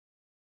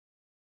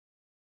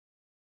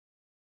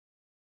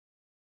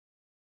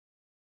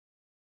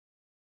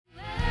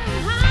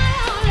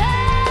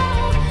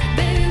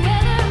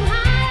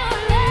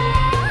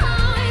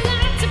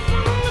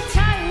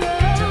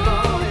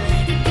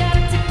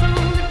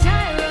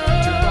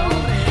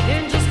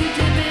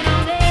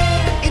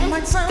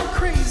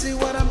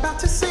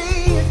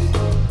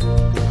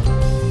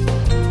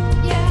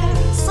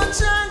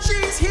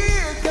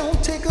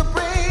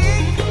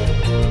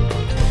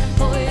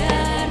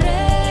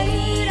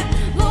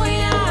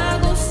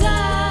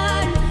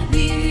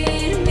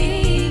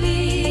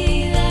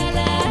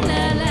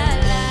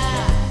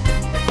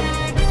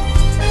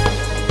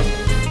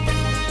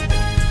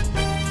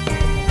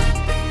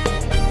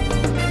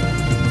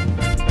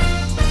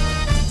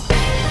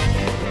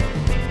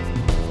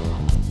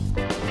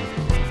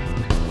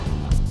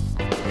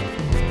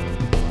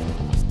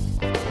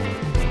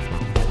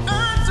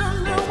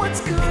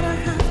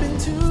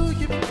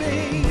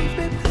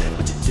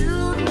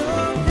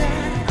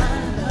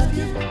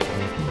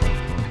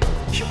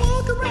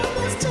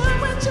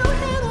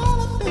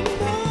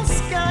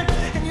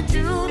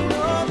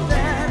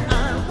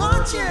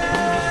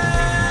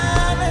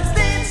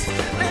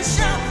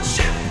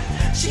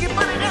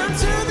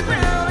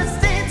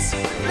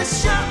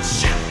shout,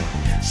 shout.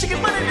 She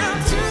can put it down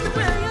to the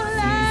ground.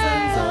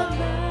 Seasons of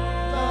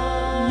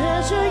love.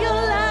 Measure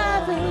your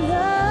life in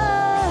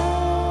love.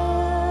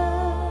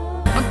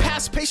 I'm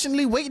past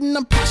patiently waiting,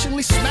 I'm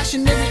passionately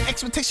smashing every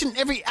expectation,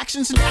 every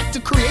action's an act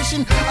of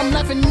creation. I'm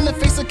laughing in the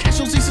face of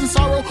casualties and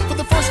sorrow. For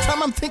the first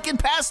time I'm thinking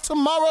past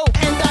tomorrow.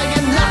 And I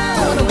am not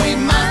throwing away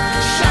my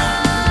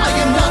shot. I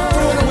am not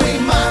throwing away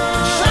my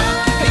shot.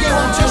 Hey yo,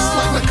 I'm just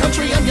like my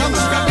country, I'm young,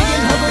 scrappy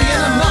and hungry,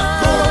 and I'm not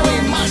throwing away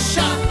my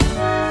shot.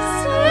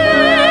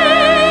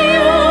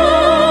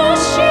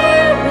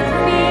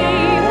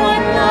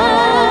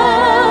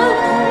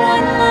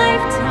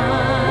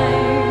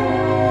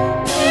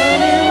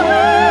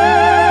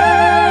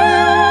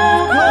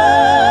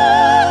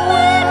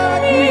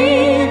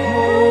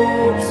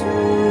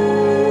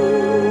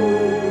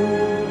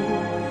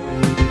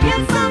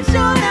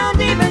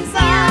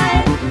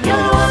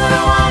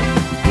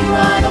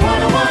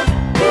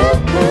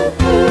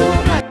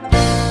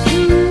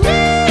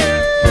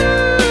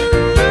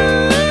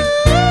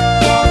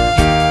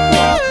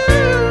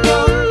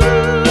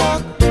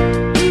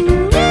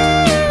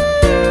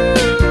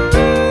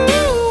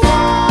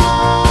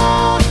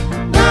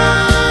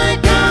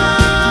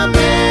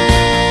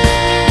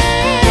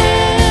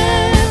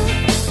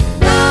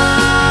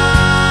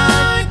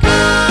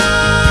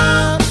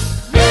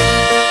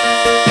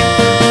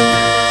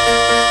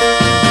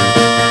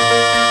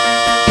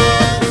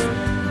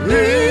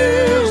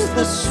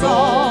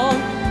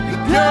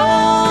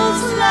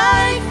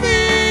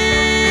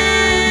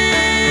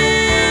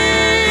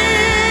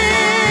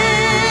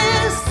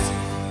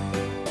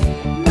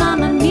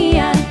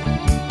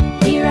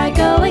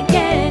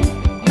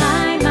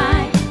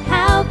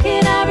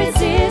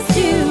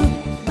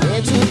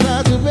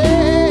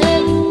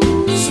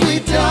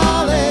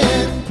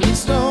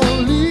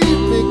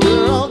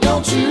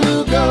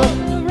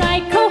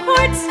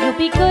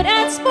 Be good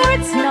at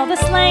sports, know the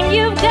slang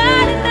you've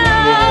gotta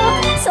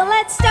know. So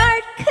let's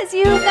start, cause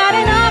you've got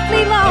an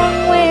awfully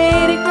long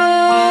way to go.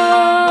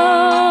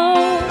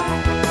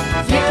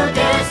 You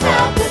can't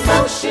stop the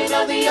motion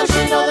of the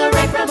ocean or the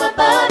rain from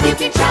above. You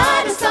can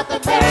try to stop the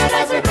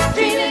paradise we're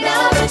dreaming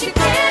of, but you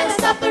can't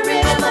stop the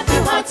rhythm of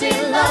two hearts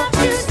in love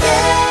to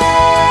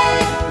stay.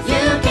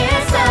 You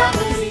can't stop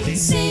it.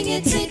 Sing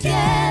it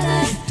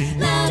together,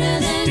 louder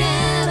than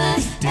ever,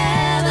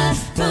 ever.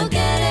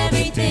 Forget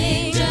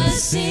everything,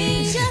 just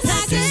sing.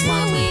 Like this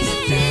one we can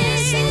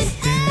listen.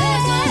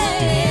 There's no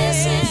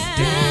listen,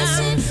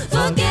 listen.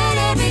 Forget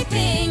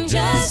everything,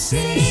 just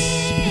sing.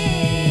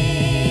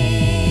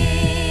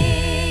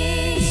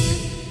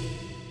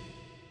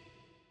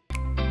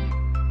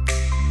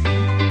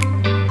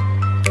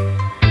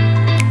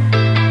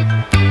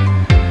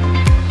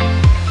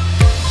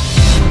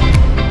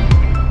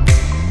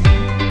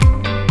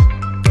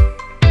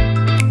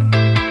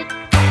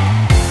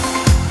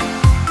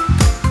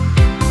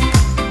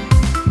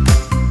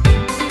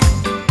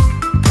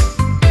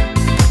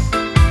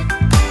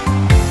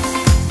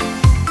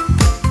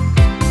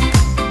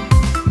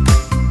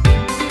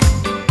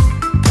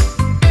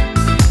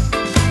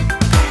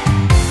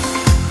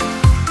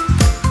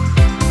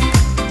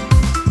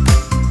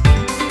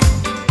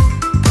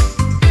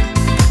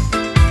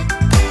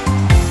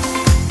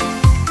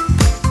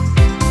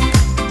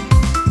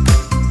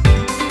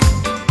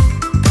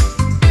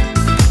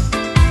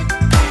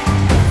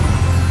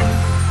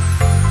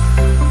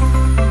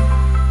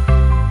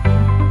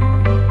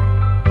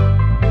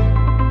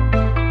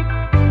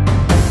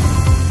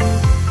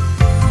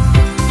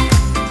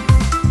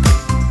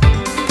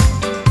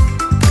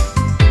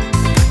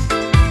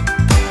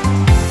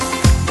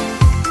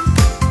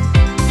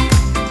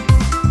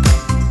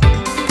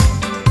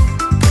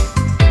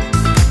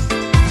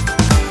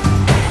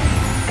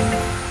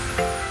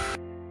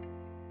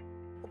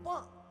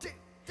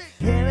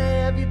 Can I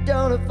have your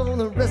daughter for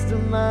the rest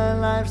of my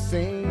life?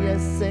 Say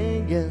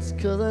yes,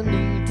 cause I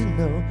need to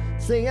know.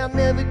 Say I'll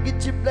never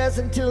get your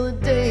blessing till the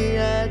day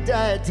I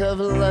die. Tough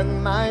luck,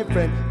 my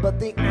friend, but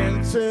the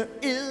answer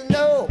is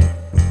no.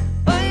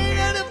 Why you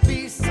gotta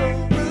be so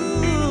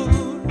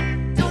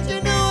rude? Don't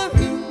you know I'm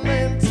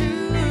human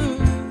too?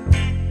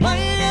 Why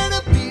you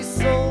gotta be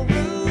so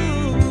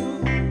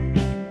rude?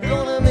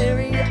 Gonna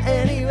marry you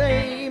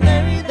anyway,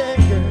 marry that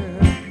girl.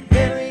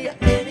 Marry you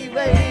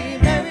anyway,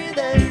 marry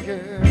that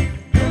girl.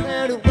 No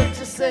matter what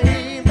you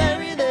say,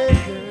 marry that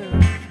girl.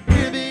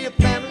 We'll be a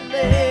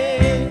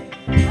family.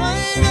 Why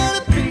you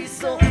gotta be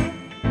so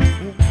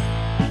rude?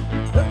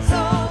 It's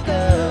all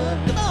good.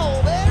 Come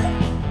on, baby.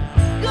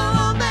 Come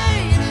on,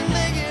 baby,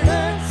 make it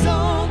hurt so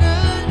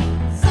good.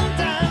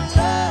 Sometimes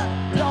love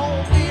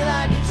don't feel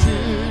like it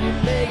should. You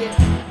make it.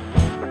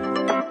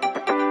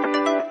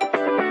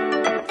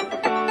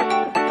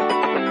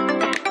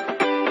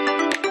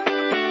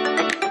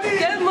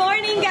 Good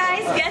morning,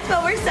 guys. Guess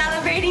what we're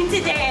celebrating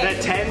today?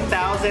 The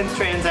 10,000th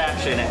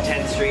transaction at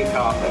 10th Street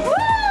Coffee.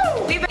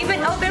 Woo! We've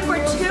been open for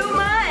 2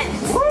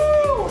 months.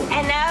 Woo!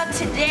 And now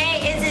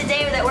today is the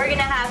day that we're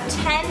gonna have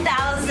 10,000,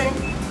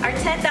 our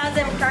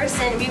 10,000th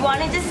person. We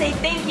wanted to say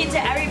thank you to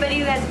everybody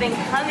who has been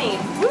coming.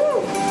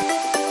 Woo!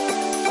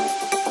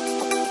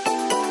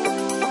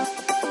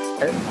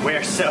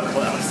 We're so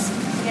close.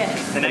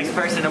 Yes. The next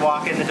person to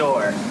walk in the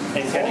door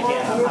is going to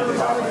get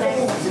 $100.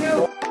 Thank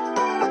you.